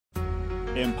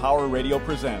Empower Radio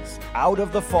presents Out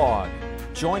of the Fog.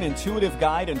 Join intuitive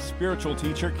guide and spiritual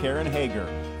teacher Karen Hager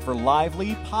for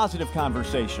lively, positive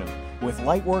conversation with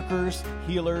light workers,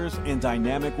 healers, and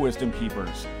dynamic wisdom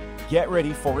keepers. Get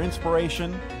ready for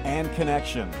inspiration and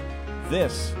connection.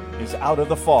 This is Out of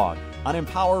the Fog on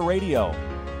Empower Radio.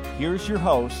 Here's your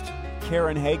host,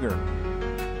 Karen Hager.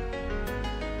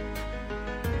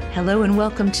 Hello and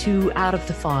welcome to Out of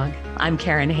the Fog. I'm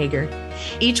Karen Hager.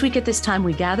 Each week at this time,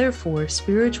 we gather for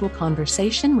spiritual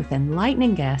conversation with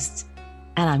enlightening guests,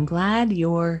 and I'm glad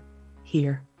you're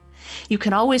here. You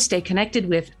can always stay connected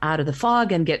with Out of the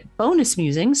Fog and get bonus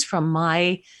musings from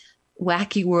my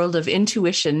wacky world of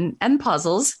intuition and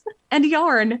puzzles and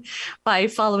yarn by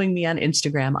following me on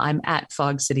Instagram. I'm at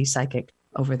Fog City Psychic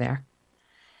over there.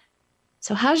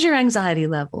 So how's your anxiety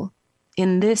level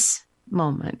in this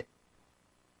moment?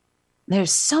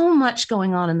 There's so much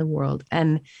going on in the world,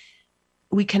 and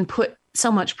we can put so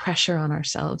much pressure on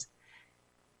ourselves.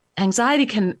 Anxiety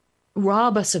can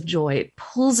rob us of joy. It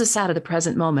pulls us out of the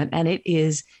present moment, and it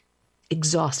is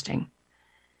exhausting.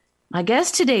 My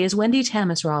guest today is Wendy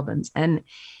Tamis Robbins, and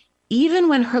even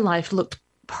when her life looked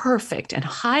perfect and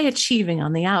high achieving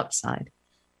on the outside,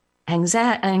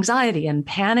 anxiety and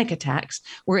panic attacks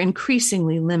were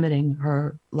increasingly limiting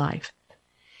her life.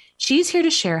 She's here to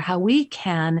share how we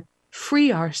can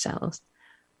free ourselves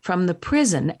from the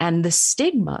prison and the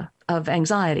stigma of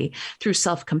anxiety through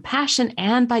self-compassion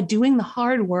and by doing the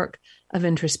hard work of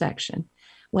introspection.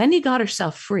 Wendy got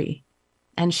herself free,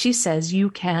 and she says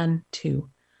you can too.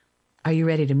 Are you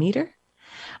ready to meet her?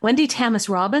 Wendy Tamis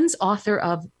Robbins, author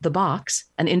of The Box,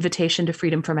 An Invitation to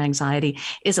Freedom from Anxiety,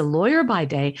 is a lawyer by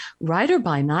day, writer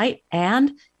by night,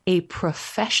 and a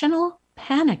professional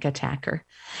panic attacker.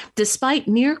 Despite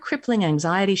near-crippling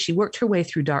anxiety, she worked her way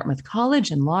through Dartmouth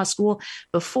College and law school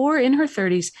before, in her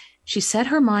 30s, she set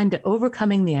her mind to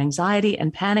overcoming the anxiety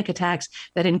and panic attacks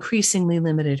that increasingly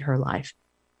limited her life.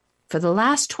 For the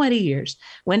last 20 years,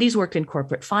 Wendy's worked in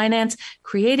corporate finance,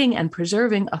 creating and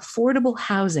preserving affordable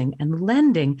housing and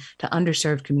lending to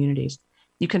underserved communities.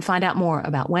 You can find out more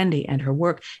about Wendy and her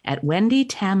work at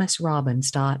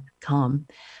wendytamisrobbins.com.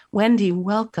 Wendy,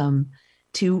 welcome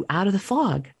to Out of the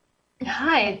Fog.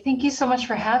 Hi, thank you so much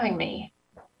for having me.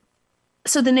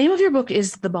 So the name of your book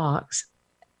is The Box,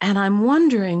 and I'm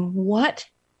wondering, what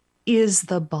is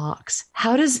the box?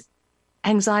 How does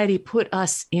anxiety put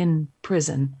us in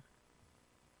prison?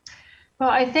 Well,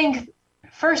 I think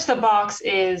first the box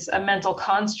is a mental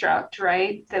construct,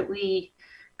 right, that we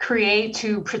create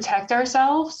to protect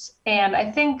ourselves. And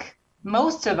I think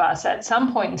most of us at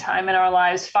some point in time in our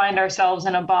lives find ourselves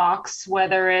in a box,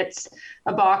 whether it's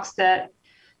a box that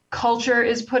culture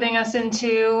is putting us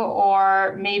into,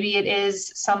 or maybe it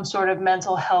is some sort of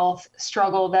mental health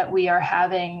struggle that we are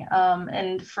having.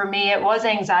 And for me, it was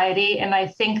anxiety. And I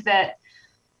think that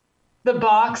the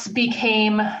box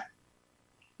became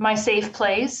my safe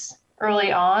place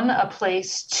early on, a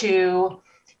place to,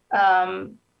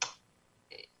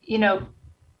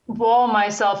 wall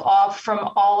myself off from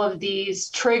all of these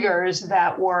triggers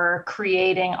that were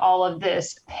creating all of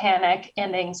this panic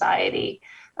and anxiety.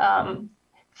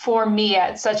 For me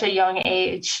at such a young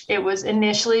age, it was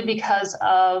initially because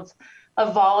of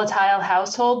a volatile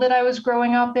household that I was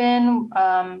growing up in,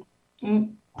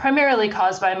 primarily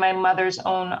caused by my mother's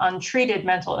own untreated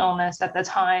mental illness at the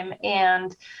time.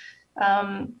 And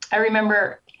I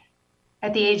remember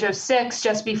at the age of 6,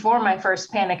 just before my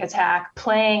first panic attack,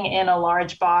 playing in a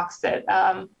large box that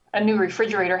a new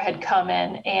refrigerator had come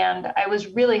in, and I was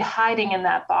really hiding in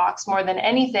that box more than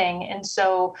anything. And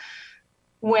so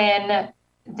when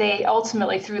they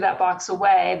ultimately threw that box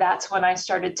away, that's when I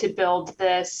started to build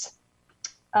this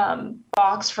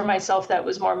box for myself that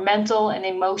was more mental and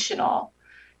emotional.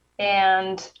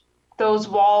 And those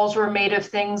walls were made of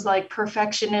things like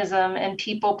perfectionism and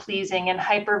people pleasing and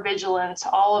hypervigilance,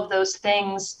 all of those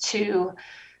things to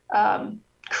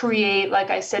create, like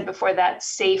I said before, that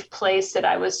safe place that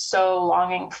I was so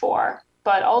longing for.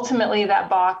 But ultimately that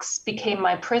box became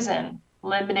my prison,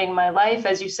 limiting my life,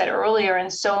 as you said earlier,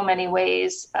 in so many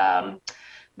ways, that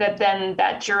then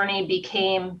that journey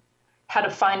became how to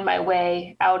find my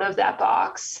way out of that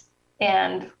box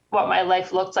and what my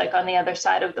life looked like on the other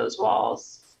side of those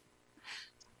walls.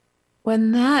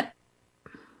 When that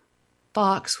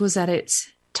box was at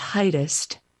its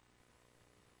tightest,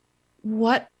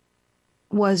 what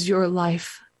was your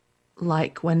life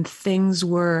like when things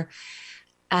were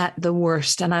at the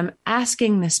worst? And I'm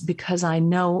asking this because I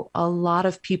know a lot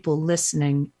of people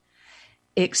listening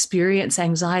experience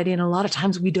anxiety, and a lot of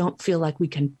times we don't feel like we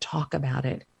can talk about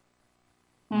it.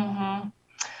 Mm-hmm.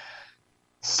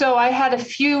 So I had a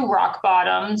few rock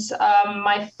bottoms.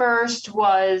 My first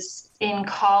was in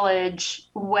college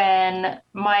when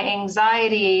my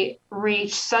anxiety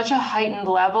reached such a heightened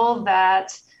level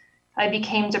that I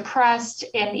became depressed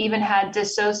and even had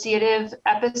dissociative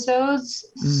episodes.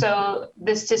 So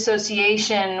this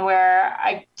dissociation where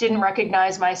I didn't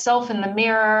recognize myself in the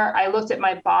mirror, I looked at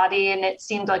my body and it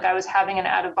seemed like I was having an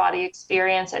out-of-body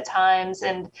experience at times.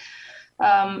 And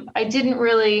I didn't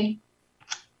really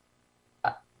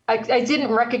I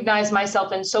didn't recognize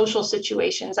myself in social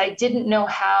situations. I didn't know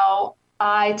how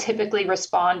I typically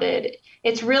responded.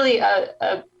 It's really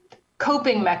a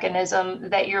coping mechanism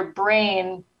that your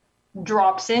brain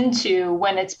drops into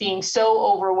when it's being so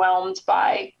overwhelmed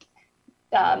by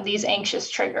these anxious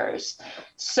triggers.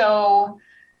 So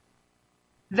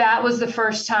that was the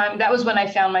first time, that was when I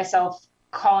found myself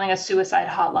calling a suicide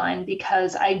hotline,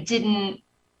 because I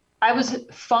was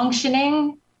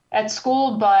functioning at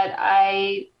school, but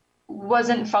I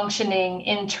wasn't functioning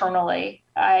internally.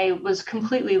 I was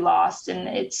completely lost, and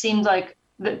it seemed like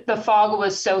the fog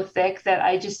was so thick that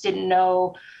I just didn't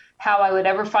know how I would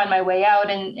ever find my way out.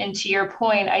 And to your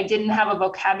point, I didn't have a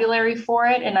vocabulary for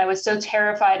it, and I was so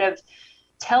terrified of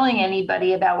telling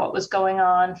anybody about what was going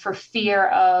on for fear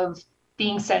of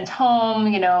being sent home,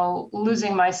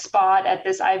 losing my spot at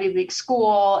this Ivy League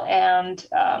school. And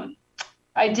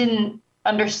I didn't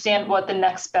understand what the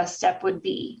next best step would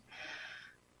be.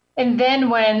 And then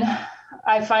when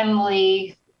I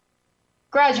finally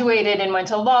graduated and went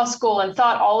to law school and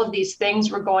thought all of these things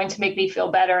were going to make me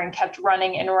feel better, and kept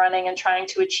running and trying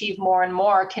to achieve more and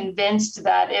more, convinced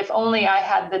that if only I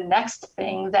had the next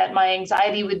thing, that my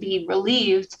anxiety would be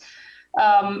relieved,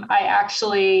 I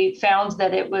actually found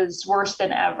that it was worse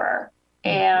than ever.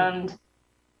 And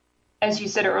as you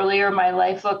said earlier, my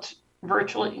life looked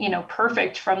virtually,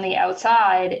 perfect from the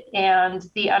outside, and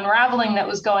the unraveling that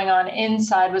was going on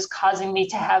inside was causing me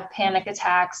to have panic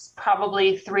attacks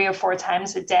probably 3 or 4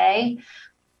 times a day,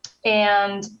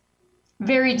 and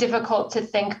very difficult to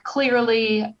think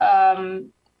clearly,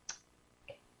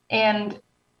 and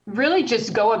really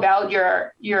just go about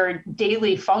your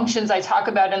daily functions. I talk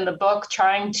about in the book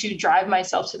trying to drive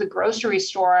myself to the grocery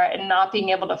store and not being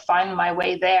able to find my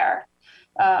way there.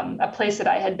 A place that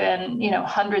I had been,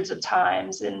 hundreds of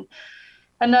times. And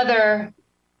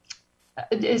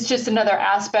it's just another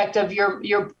aspect of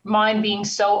your mind being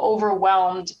so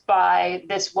overwhelmed by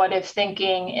this what if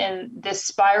thinking and this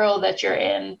spiral that you're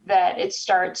in, that it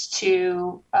starts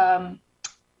to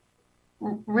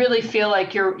really feel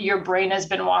like your brain has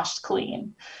been washed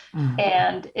clean.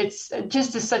 And it's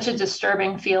just such a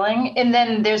disturbing feeling. And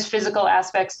then there's physical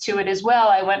aspects to it as well.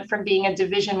 I went from being a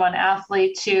Division I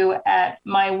athlete to, at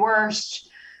my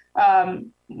worst,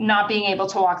 not being able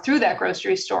to walk through that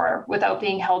grocery store without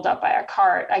being held up by a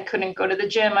cart. I couldn't go to the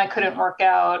gym. I couldn't work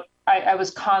out. I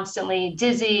was constantly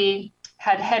dizzy,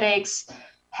 had headaches,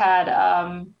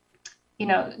 had,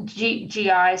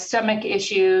 GI stomach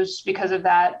issues because of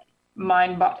that.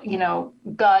 Mind,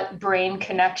 gut brain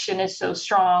connection is so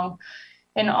strong,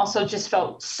 and also just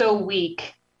felt so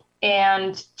weak.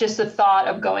 And just the thought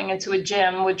of going into a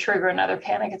gym would trigger another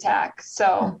panic attack.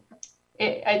 So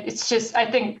it's just, I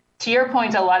think to your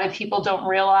point, a lot of people don't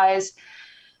realize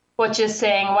what just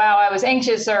saying, wow, I was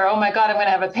anxious, or, oh my God, I'm going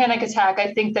to have a panic attack.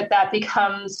 I think that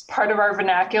becomes part of our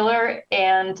vernacular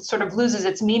and sort of loses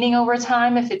its meaning over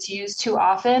time if it's used too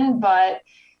often. But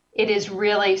it is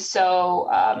really so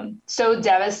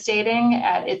devastating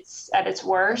at its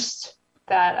worst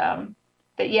that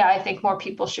yeah, I think more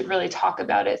people should really talk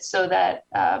about it so that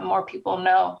more people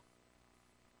know.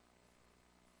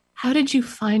 How did you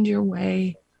find your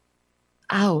way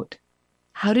out?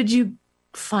 How did you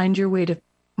find your way to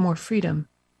more freedom?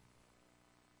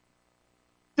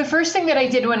 The first thing that I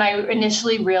did when I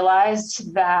initially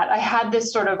realized that I had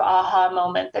this sort of aha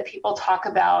moment that people talk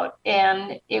about,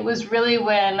 and it was really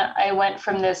when I went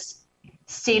from this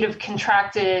state of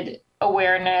contracted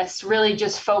awareness, really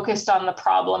just focused on the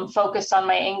problem, focused on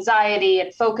my anxiety,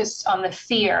 and focused on the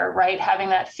fear, right? Having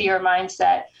that fear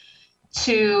mindset,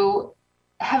 to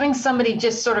having somebody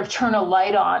just sort of turn a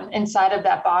light on inside of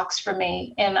that box for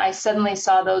me. And I suddenly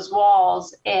saw those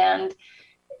walls, and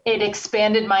it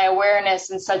expanded my awareness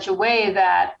in such a way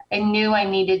that I knew I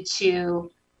needed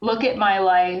to look at my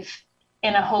life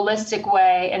in a holistic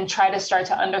way and try to start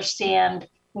to understand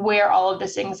where all of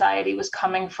this anxiety was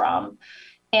coming from.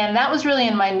 And that was really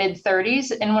in my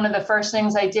mid-30s. And one of the first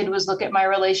things I did was look at my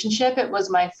relationship. It was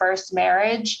my first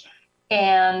marriage.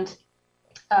 And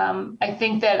I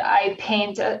think that I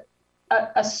paint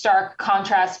a stark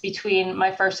contrast between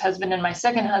my first husband and my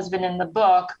second husband in the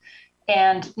book.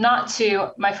 And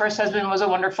my first husband was a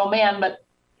wonderful man, but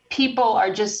people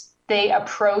are just, they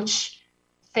approach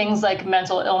things like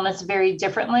mental illness very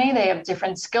differently. They have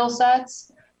different skill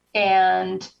sets.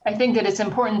 And I think that it's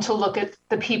important to look at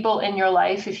the people in your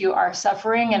life if you are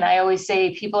suffering. And I always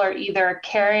say people are either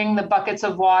carrying the buckets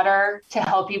of water to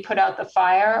help you put out the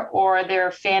fire, or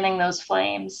they're fanning those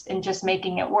flames and just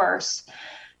making it worse.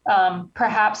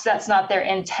 Perhaps that's not their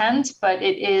intent, but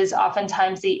it is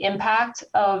oftentimes the impact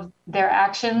of their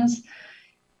actions.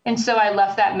 And so I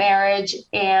left that marriage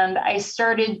and I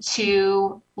started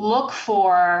to look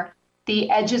for the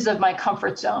edges of my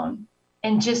comfort zone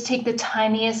and just take the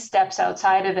tiniest steps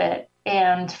outside of it.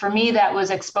 And for me, that was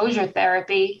exposure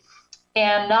therapy,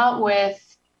 and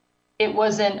it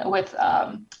wasn't with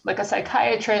like a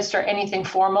psychiatrist or anything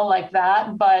formal like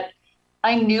that, but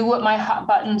I knew what my hot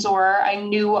buttons were. I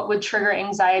knew what would trigger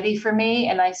anxiety for me.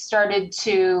 And I started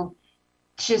to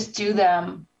just do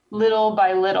them little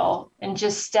by little and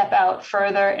just step out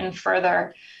further and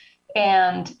further.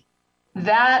 And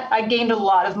that I gained a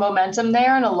lot of momentum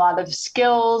there and a lot of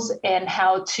skills and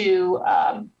how to,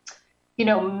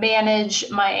 manage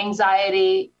my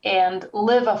anxiety and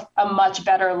live a much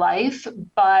better life.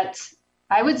 But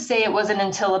I would say it wasn't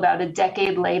until about a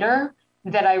decade later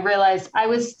that I realized I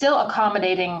was still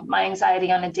accommodating my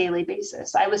anxiety on a daily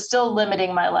basis. I was still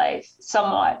limiting my life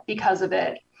somewhat because of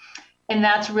it. And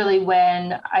that's really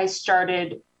when I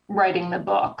started writing the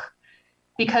book,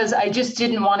 because I just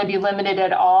didn't want to be limited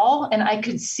at all. And I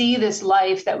could see this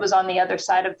life that was on the other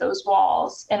side of those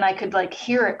walls, and I could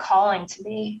hear it calling to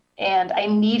me. And I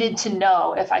needed to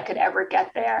know if I could ever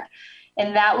get there.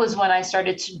 And that was when I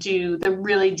started to do the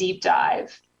really deep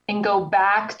dive and go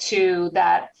back to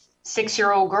that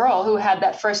 6-year-old girl who had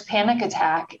that first panic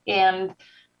attack. And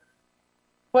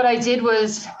what I did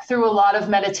was, through a lot of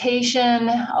meditation,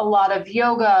 a lot of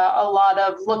yoga, a lot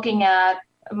of looking at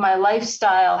my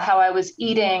lifestyle, how I was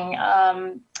eating,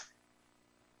 I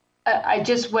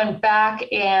just went back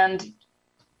and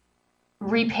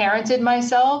reparented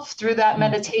myself through that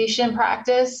meditation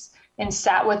practice and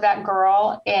sat with that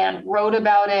girl and wrote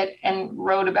about it. And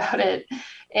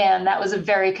that was a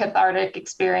very cathartic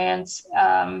experience.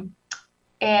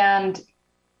 And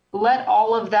let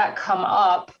all of that come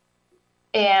up,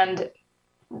 and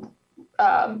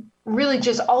really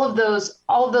just all of those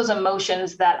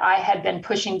emotions that I had been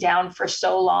pushing down for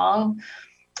so long,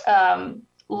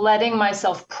 letting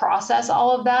myself process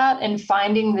all of that and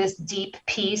finding this deep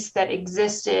peace that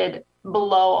existed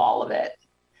below all of it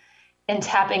and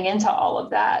tapping into all of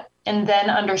that, and then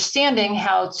understanding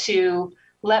how to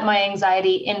let my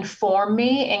anxiety inform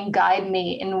me and guide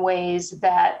me in ways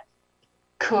that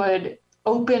could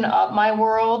open up my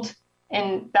world.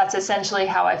 And that's essentially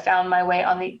how I found my way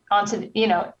out of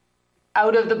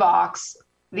the box,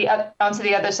 onto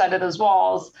the other side of those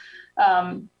walls,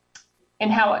 and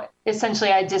how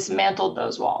essentially I dismantled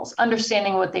those walls,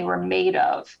 understanding what they were made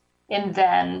of, and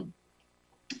then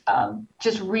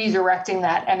just redirecting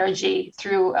that energy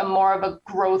through a more of a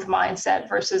growth mindset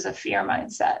versus a fear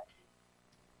mindset.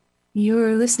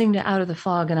 You're listening to Out of the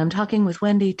Fog, and I'm talking with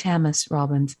Wendy Tamis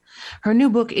Robbins. Her new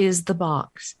book is The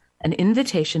Box, an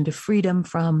invitation to freedom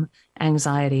from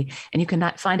anxiety. And you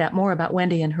can find out more about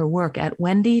Wendy and her work at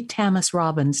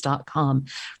wendytamisrobbins.com.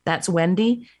 That's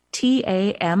Wendy,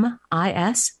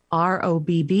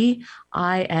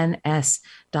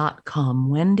 TamisRobbins.com.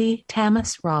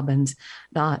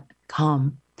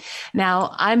 wendytamisrobbins.com.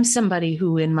 Now, I'm somebody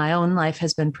who in my own life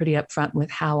has been pretty upfront with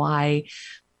how I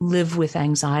live with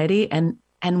anxiety, and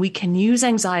we can use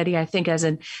anxiety, I think, as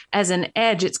an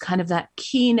edge. It's kind of that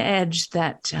keen edge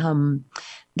that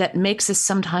makes us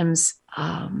sometimes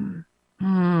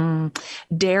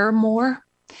dare more.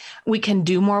 We can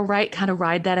do more, right? Kind of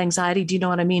ride that anxiety. Do you know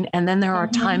what I mean? And then there are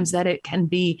times that it can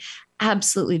be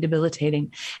absolutely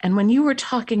debilitating. And when you were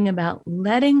talking about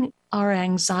letting our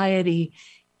anxiety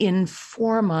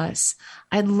inform us,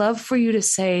 I'd love for you to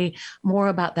say more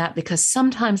about that, because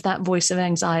sometimes that voice of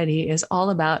anxiety is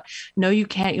all about, no, you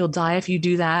can't, you'll die if you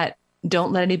do that.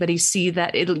 Don't let anybody see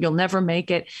that, you'll never make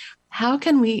it. How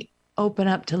can we open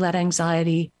up to let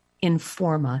anxiety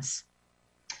inform us?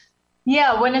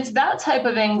 Yeah, when it's that type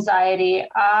of anxiety,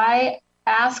 I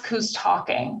ask who's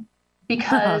talking,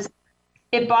 because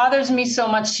it bothers me so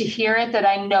much to hear it that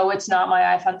I know it's not my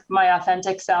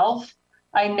authentic self.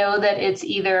 I know that it's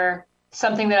either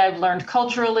something that I've learned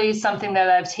culturally, something that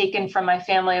I've taken from my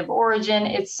family of origin.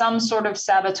 It's some sort of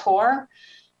saboteur.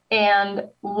 And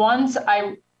once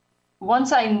I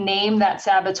name that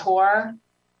saboteur,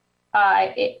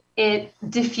 it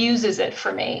diffuses it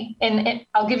for me. And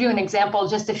I'll give you an example.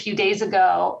 Just a few days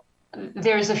ago,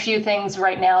 there's a few things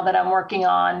right now that I'm working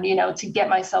on, to get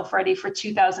myself ready for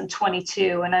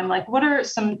 2022. And I'm like, what are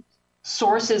some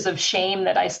sources of shame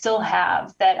that I still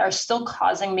have that are still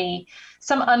causing me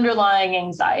some underlying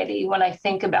anxiety when I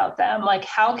think about them? Like,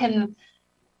 how can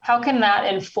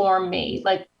that inform me?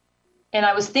 Like, and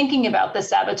I was thinking about the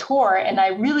saboteur, and I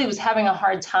really was having a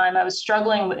hard time. I was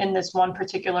struggling in this one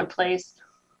particular place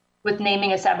with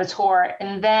naming a saboteur.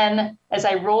 And then as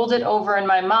I rolled it over in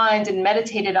my mind and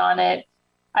meditated on it,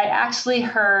 I actually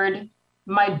heard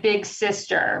my big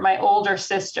sister, my older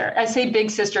sister. I say big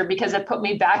sister because it put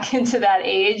me back into that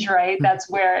age, right? That's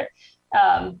where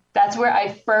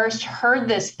I first heard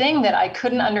this thing that I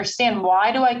couldn't understand.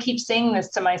 Why do I keep saying this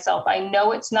to myself? I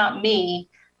know it's not me.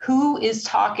 Who is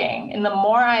talking? And the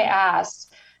more I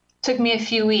asked, took me a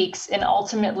few weeks, and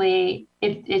ultimately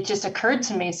it just occurred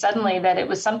to me suddenly that it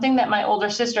was something that my older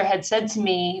sister had said to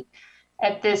me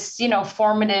at this,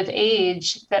 formative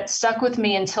age that stuck with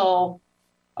me until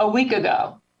a week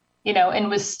ago, and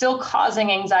was still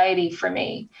causing anxiety for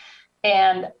me.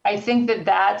 And I think that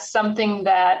that's something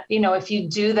that, if you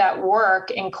do that work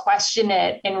and question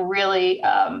it and really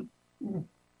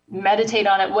meditate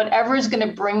on it, whatever is going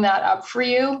to bring that up for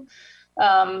you,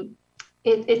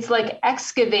 it's like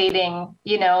excavating,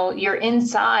 your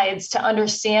insides to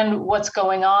understand what's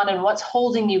going on and what's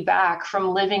holding you back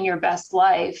from living your best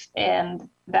life. And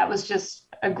that was just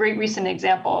a great recent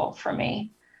example for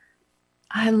me.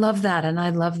 I love that. And I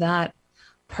love that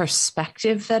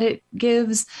perspective that it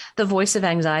gives. The voice of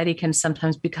anxiety can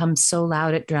sometimes become so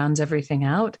loud it drowns everything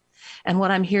out. And what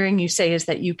I'm hearing you say is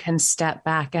that you can step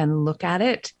back and look at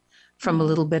it from a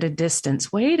little bit of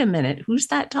distance. Wait a minute, who's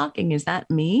that talking? Is that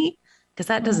me? Because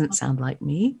that doesn't sound like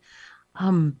me.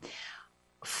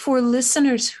 For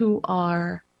listeners who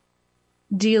are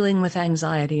dealing with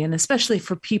anxiety, and especially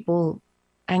for people,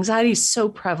 anxiety is so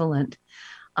prevalent.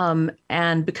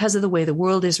 And because of the way the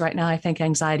world is right now, I think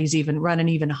anxiety is even running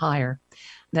even higher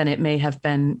than it may have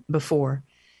been before.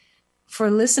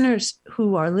 For listeners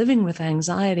who are living with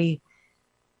anxiety,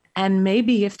 and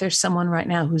maybe if there's someone right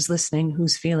now who's listening,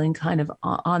 who's feeling kind of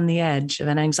on the edge of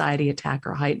an anxiety attack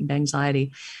or heightened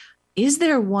anxiety, is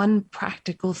there one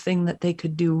practical thing that they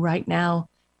could do right now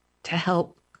to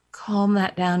help calm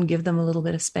that down, give them a little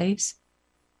bit of space?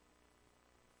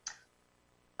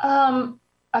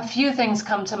 A few things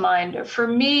come to mind. For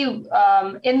me,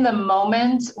 in the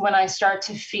moment when I start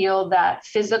to feel that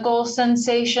physical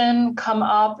sensation come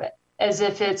up, as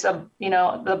if it's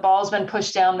the ball's been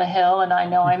pushed down the hill and I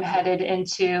know I'm headed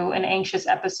into an anxious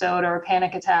episode or a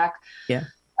panic attack. Yeah.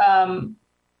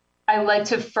 I like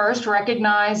to first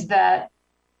recognize that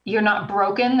you're not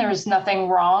broken. There's nothing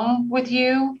wrong with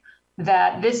you,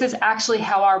 that this is actually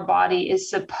how our body is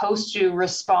supposed to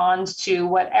respond to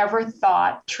whatever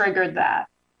thought triggered that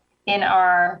in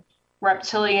our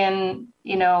reptilian,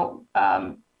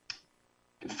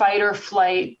 fight or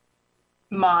flight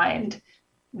mind.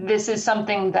 This is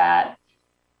something that,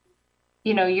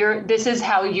 this is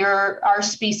how our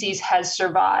species has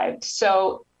survived.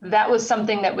 So that was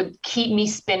something that would keep me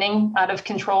spinning out of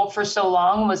control for so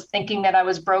long, was thinking that I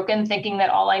was broken, thinking that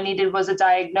all I needed was a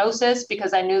diagnosis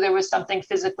because I knew there was something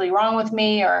physically wrong with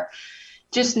me, or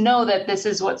just know that this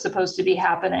is what's supposed to be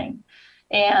happening.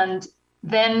 And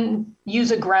then use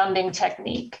a grounding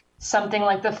technique, something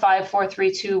like the 5, 4,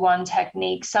 3, 2, 1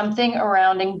 technique, something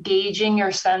around engaging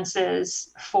your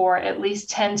senses for at least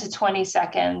 10 to 20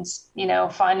 seconds,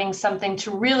 finding something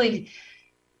to really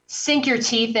sink your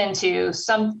teeth into,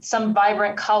 some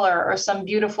vibrant color or some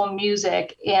beautiful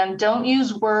music, and don't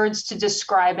use words to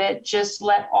describe it. Just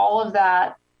let all of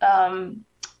that,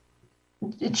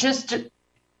 just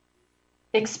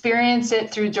experience it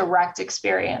through direct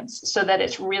experience so that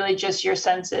it's really just your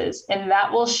senses. And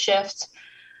that will shift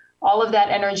all of that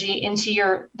energy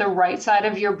into the right side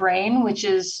of your brain, which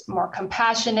is more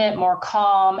compassionate, more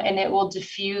calm, and it will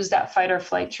diffuse that fight or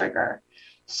flight trigger.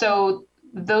 So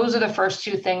those are the first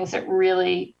two things that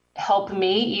really help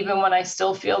me, even when I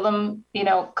still feel them,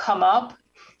 come up,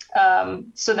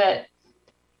 so that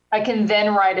I can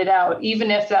then ride it out.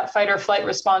 Even if that fight or flight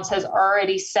response has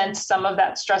already sent some of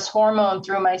that stress hormone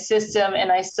through my system, and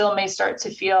I still may start to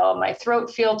feel my throat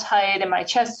feel tight and my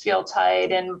chest feel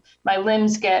tight and my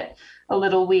limbs get a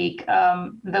little weak.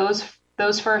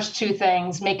 Those first two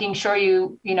things, making sure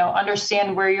you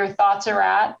understand where your thoughts are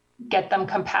at, get them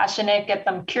compassionate, get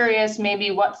them curious.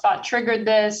 Maybe what thought triggered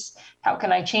this? How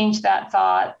can I change that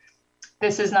thought?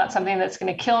 This is not something that's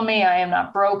going to kill me. I am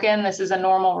not broken. This is a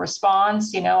normal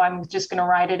response. I'm just going to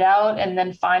ride it out, and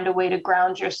then find a way to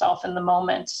ground yourself in the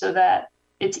moment so that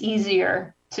it's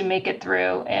easier to make it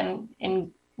through and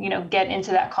get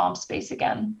into that calm space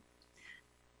again.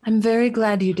 I'm very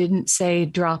glad you didn't say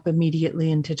drop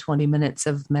immediately into 20 minutes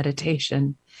of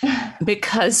meditation,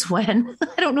 because when,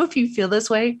 I don't know if you feel this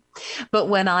way, but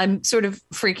when I'm sort of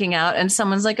freaking out and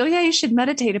someone's like, oh, yeah, you should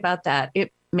meditate about that,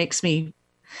 it makes me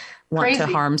want to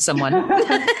harm someone.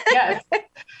 Yes.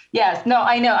 Yes. No,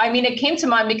 I know. I mean, it came to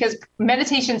mind because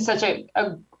meditation is such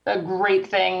a great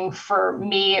thing for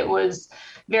me. It was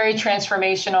very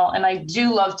transformational, and I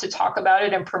do love to talk about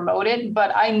it and promote it.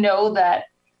 But I know that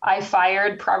I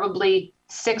fired probably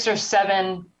 6 or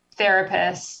 7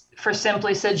 therapists for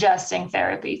simply suggesting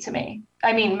therapy to me.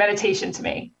 I mean, meditation to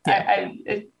me. Yeah.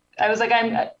 I was like,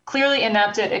 I'm clearly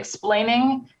inept at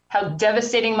explaining how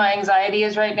devastating my anxiety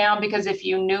is right now, because if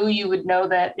you knew, you would know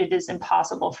that it is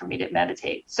impossible for me to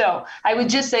meditate. So I would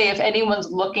just say, if anyone's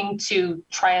looking to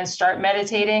try and start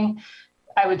meditating,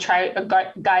 I would try a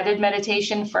guided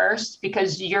meditation first,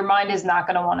 because your mind is not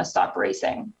going to want to stop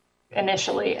racing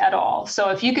initially at all. So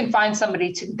if you can find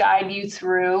somebody to guide you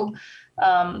through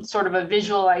sort of a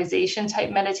visualization type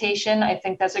meditation, I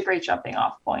think that's a great jumping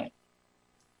off point.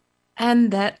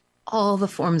 And that all the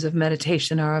forms of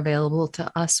meditation are available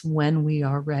to us when we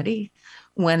are ready,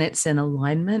 when it's in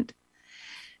alignment.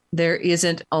 There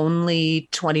isn't only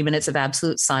 20 minutes of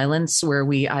absolute silence where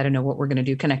I don't know what we're going to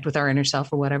do, connect with our inner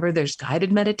self or whatever. There's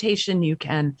guided meditation.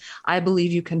 I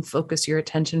believe you can focus your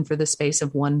attention for the space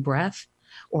of one breath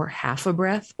or half a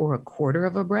breath or a quarter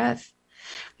of a breath,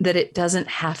 that it doesn't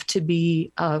have to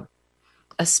be a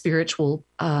spiritual,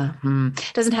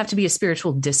 doesn't have to be a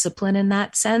spiritual discipline in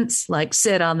that sense. Like,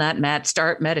 sit on that mat,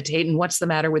 start meditating. What's the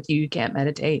matter with you? You can't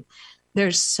meditate.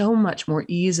 There's so much more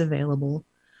ease available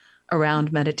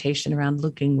around meditation, around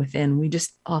looking within. We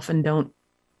just often don't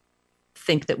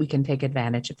think that we can take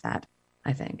advantage of that,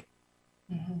 I think.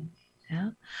 Mm-hmm.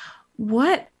 Yeah.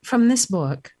 What from this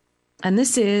book, and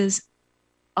this is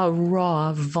a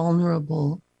raw,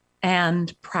 vulnerable,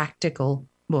 and practical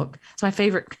book. It's my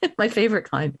favorite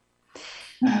kind.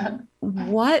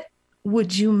 What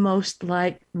would you most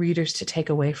like readers to take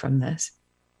away from this?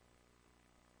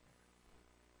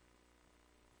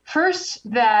 First,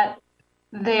 that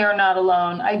they are not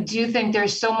alone. I do think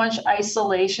there's so much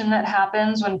isolation that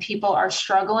happens when people are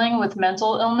struggling with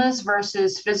mental illness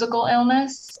versus physical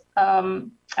illness.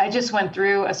 I just went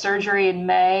through a surgery in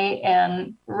May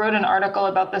and wrote an article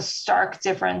about the stark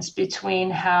difference between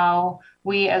how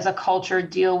we as a culture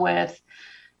deal with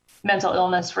mental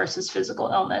illness versus physical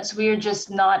illness. We are just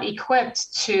not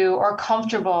equipped to or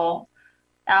comfortable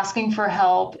asking for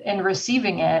help and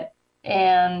receiving it.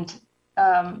 And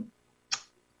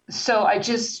so I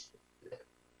just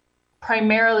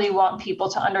primarily want people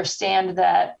to understand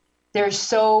that there's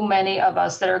so many of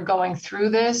us that are going through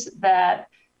this, that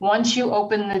once you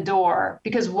open the door,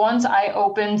 because once I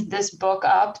opened this book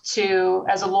up to,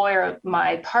 as a lawyer,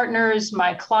 my partners,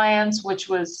 my clients, which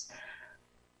was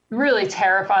really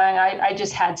terrifying. I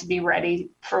just had to be ready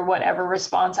for whatever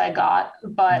response I got.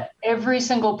 But every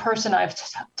single person I've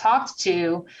talked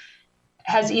to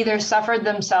has either suffered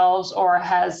themselves or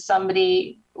has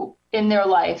somebody in their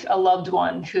life, a loved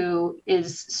one, who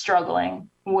is struggling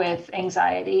with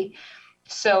anxiety.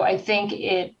 So I think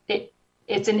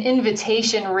it's an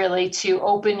invitation really to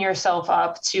open yourself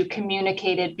up, to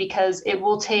communicate it, because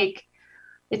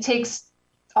it takes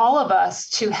all of us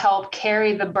to help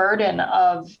carry the burden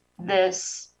of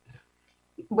this,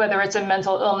 whether it's a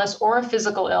mental illness or a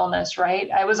physical illness, right?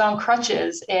 I was on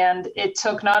crutches, and it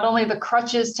took not only the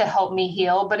crutches to help me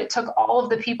heal, but it took all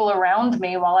of the people around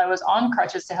me while I was on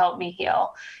crutches to help me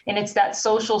heal. And it's that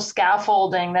social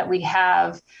scaffolding that we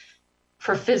have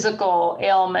for physical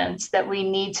ailments that we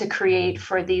need to create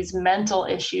for these mental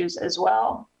issues as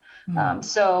well.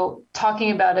 So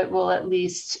talking about it will at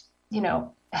least,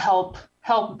 help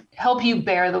you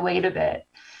bear the weight of it.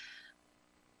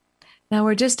 Now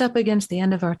we're just up against the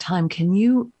end of our time. Can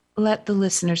you let the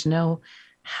listeners know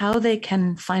how they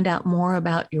can find out more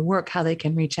about your work, how they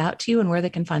can reach out to you, and where they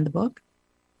can find the book?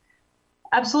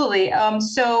 Absolutely.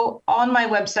 So on my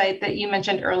website that you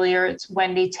mentioned earlier, it's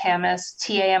Wendy Tamis,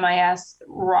 Tamis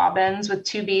Robbins with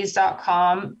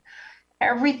 2Bs.com.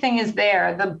 Everything is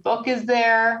there. The book is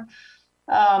there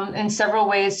in several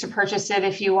ways to purchase it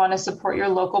if you want to support your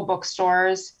local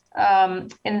bookstores. And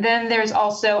then there's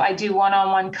also, I do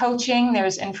one-on-one coaching.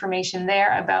 There's information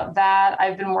there about that.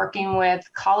 I've been working with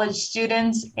college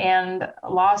students and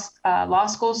law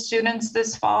school students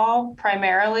this fall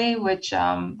primarily, which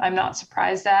I'm not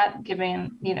surprised at,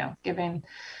 given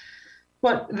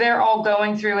what they're all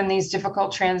going through in these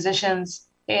difficult transitions.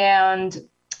 And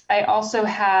I also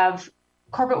have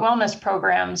corporate wellness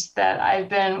programs that I've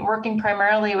been working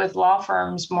primarily with law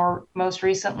firms most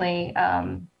recently,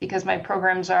 because my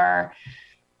programs are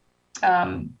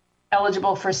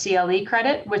eligible for CLE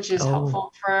credit, which is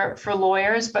helpful for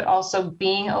lawyers, but also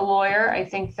being a lawyer. I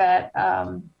think that,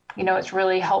 it's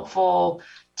really helpful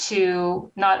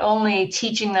to not only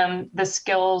teaching them the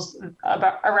skills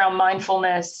around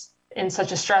mindfulness in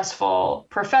such a stressful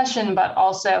profession, but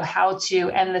also how to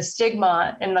end the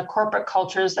stigma in the corporate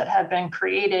cultures that have been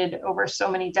created over so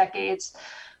many decades.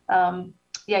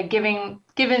 Giving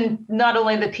not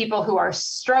only the people who are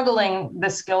struggling the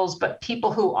skills, but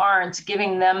people who aren't,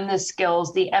 giving them the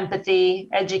skills, the empathy,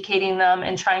 educating them,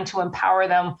 and trying to empower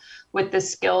them with the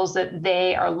skills that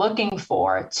they are looking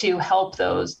for to help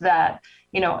those that,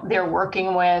 they're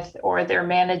working with or they're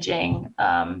managing,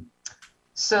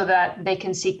 so that they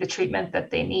can seek the treatment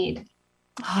that they need.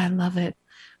 Oh, I love it.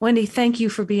 Wendy, thank you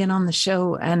for being on the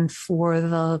show and for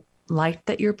the light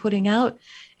that you're putting out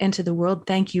into the world.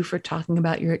 Thank you for talking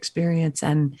about your experience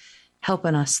and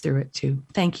helping us through it too.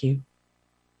 Thank you.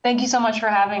 Thank you so much for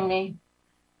having me.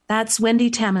 That's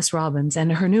Wendy Tamis Robbins,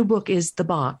 and her new book is The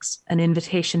Box, An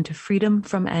Invitation to Freedom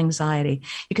from Anxiety.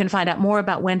 You can find out more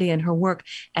about Wendy and her work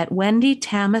at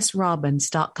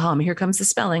wendytamisrobbins.com. Here comes the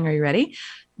spelling. Are you ready?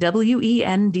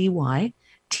 WendyTamisRobbins,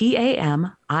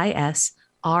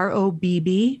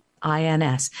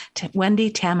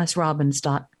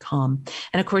 wendytamisrobbins.com.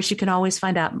 And of course, you can always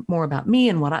find out more about me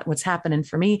and what's happening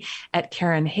for me at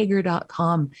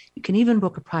KarenHager.com. You can even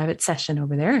book a private session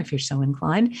over there if you're so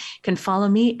inclined. You can follow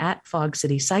me at Fog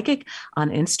City Psychic on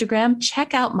Instagram.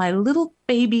 Check out my little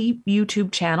baby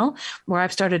YouTube channel where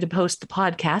I've started to post the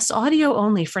podcast, audio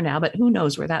only for now, but who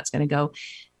knows where that's going to go.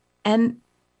 And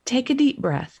take a deep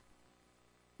breath.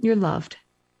 You're loved.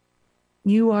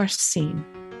 You are seen.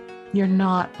 You're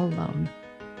not alone.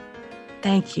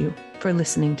 Thank you for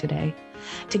listening today.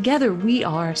 Together, we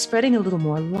are spreading a little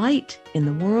more light in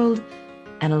the world,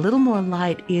 and a little more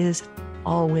light is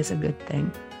always a good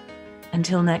thing.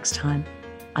 Until next time,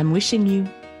 I'm wishing you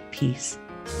peace.